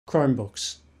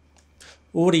Chromebooks,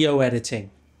 audio editing,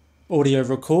 audio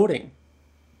recording,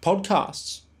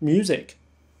 podcasts, music,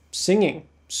 singing,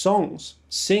 songs,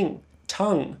 sing,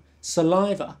 tongue,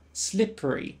 saliva,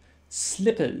 slippery,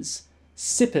 slippers,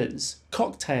 sippers,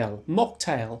 cocktail,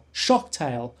 mocktail,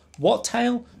 shocktail, what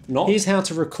tail? Not. Here's how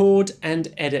to record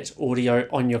and edit audio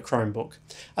on your Chromebook.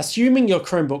 Assuming your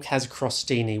Chromebook has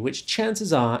Crostini, which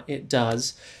chances are it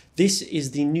does, this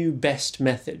is the new best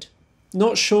method.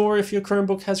 Not sure if your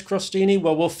Chromebook has Crostini?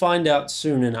 Well, we'll find out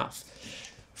soon enough.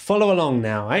 Follow along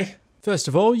now, eh? First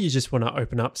of all, you just want to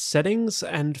open up Settings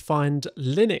and find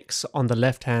Linux on the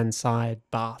left-hand side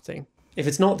bar thing. If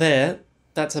it's not there,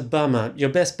 that's a bummer. Your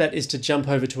best bet is to jump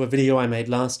over to a video I made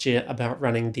last year about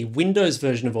running the Windows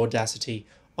version of Audacity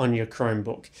on your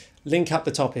Chromebook. Link up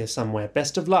the top here somewhere.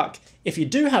 Best of luck. If you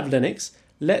do have Linux,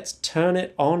 let's turn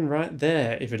it on right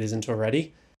there if it isn't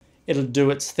already. It'll do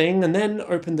its thing, and then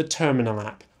open the Terminal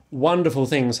app. Wonderful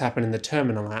things happen in the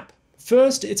Terminal app.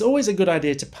 First, it's always a good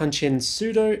idea to punch in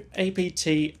sudo apt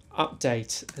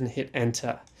update and hit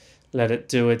enter. Let it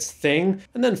do its thing,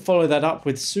 and then follow that up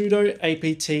with sudo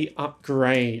apt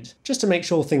upgrade, just to make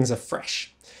sure things are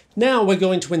fresh. Now we're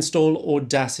going to install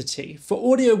Audacity.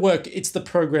 For audio work, it's the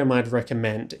program I'd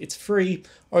recommend. It's free,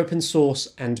 open source,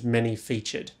 and many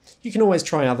featured. You can always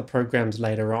try other programs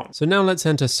later on. So now let's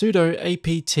enter sudo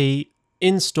apt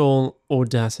install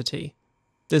Audacity.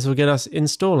 This will get us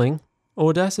installing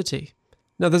Audacity.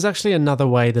 Now there's actually another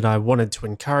way that I wanted to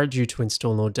encourage you to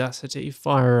install Audacity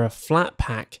via a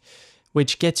Flatpak,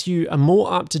 which gets you a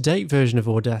more up-to-date version of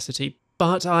Audacity,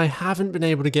 but I haven't been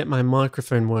able to get my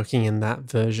microphone working in that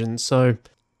version, so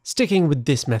sticking with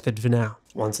this method for now.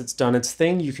 Once it's done its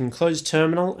thing, you can close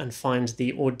Terminal and find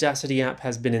the Audacity app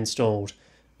has been installed.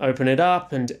 Open it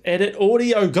up and edit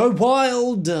audio, go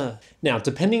wild! Now,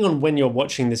 depending on when you're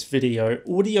watching this video,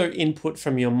 audio input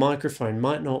from your microphone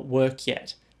might not work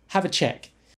yet. Have a check.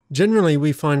 Generally,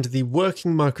 we find the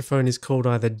working microphone is called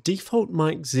either default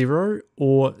mic 0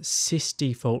 or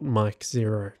sysdefault mic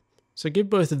 0. So give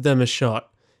both of them a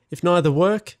shot. If neither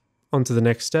work, on to the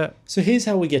next step. So here's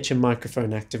how we get your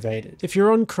microphone activated. If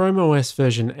you're on Chrome OS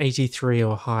version 83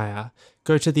 or higher,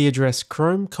 go to the address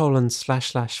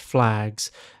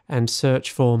chrome://flags and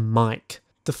search for mic.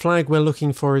 The flag we're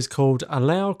looking for is called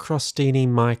allow Crostini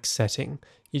mic setting.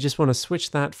 You just want to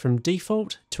switch that from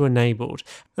default to enabled.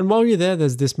 And while you're there,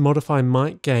 there's this modify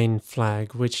mic gain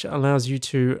flag, which allows you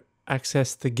to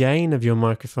access the gain of your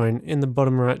microphone in the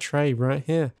bottom right tray right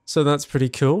here. So that's pretty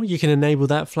cool. You can enable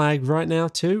that flag right now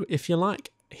too, if you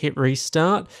like. Hit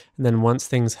restart. And then once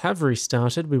things have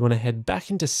restarted, we want to head back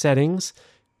into settings,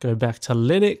 go back to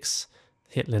Linux,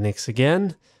 hit Linux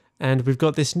again. And we've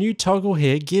got this new toggle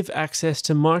here, give access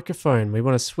to microphone. We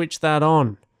want to switch that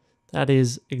on. That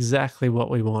is exactly what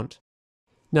we want.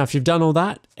 Now, if you've done all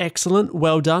that, excellent,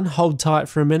 well done, hold tight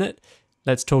for a minute.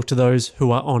 Let's talk to those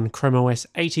who are on Chrome OS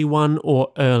 81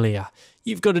 or earlier.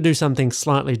 You've got to do something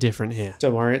slightly different here.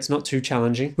 Don't worry, it's not too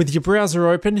challenging. With your browser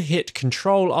open, hit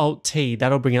Ctrl-Alt-T.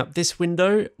 That'll bring up this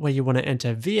window where you want to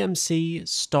enter vmc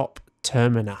stop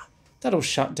termina. That'll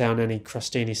shut down any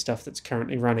Crostini stuff that's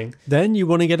currently running. Then you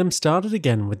want to get them started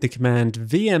again with the command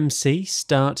vmc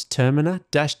start termina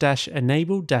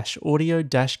 --enable -audio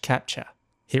 -capture.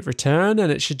 Hit return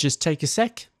and it should just take a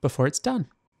sec before it's done.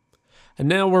 And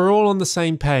now we're all on the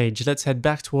same page. Let's head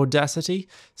back to Audacity,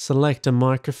 select a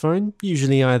microphone,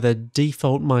 usually either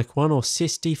default mic 1 or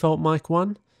sysdefault mic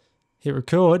 1. Hit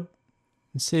record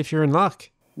and see if you're in luck.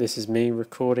 This is me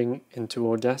recording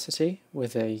into Audacity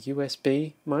with a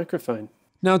USB microphone.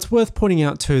 Now it's worth pointing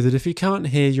out too that if you can't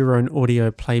hear your own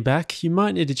audio playback, you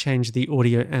might need to change the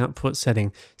audio output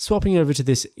setting. Swapping over to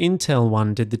this Intel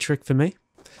one did the trick for me.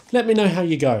 Let me know how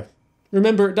you go.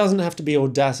 Remember, it doesn't have to be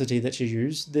Audacity that you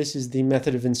use. This is the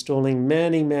method of installing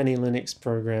many Linux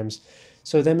programs,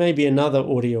 so there may be another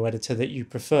audio editor that you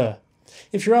prefer.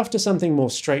 If you're after something more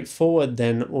straightforward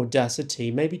than Audacity,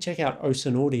 maybe check out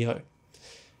Ocean Audio.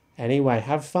 Anyway,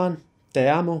 have fun. Te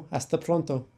amo. Hasta pronto.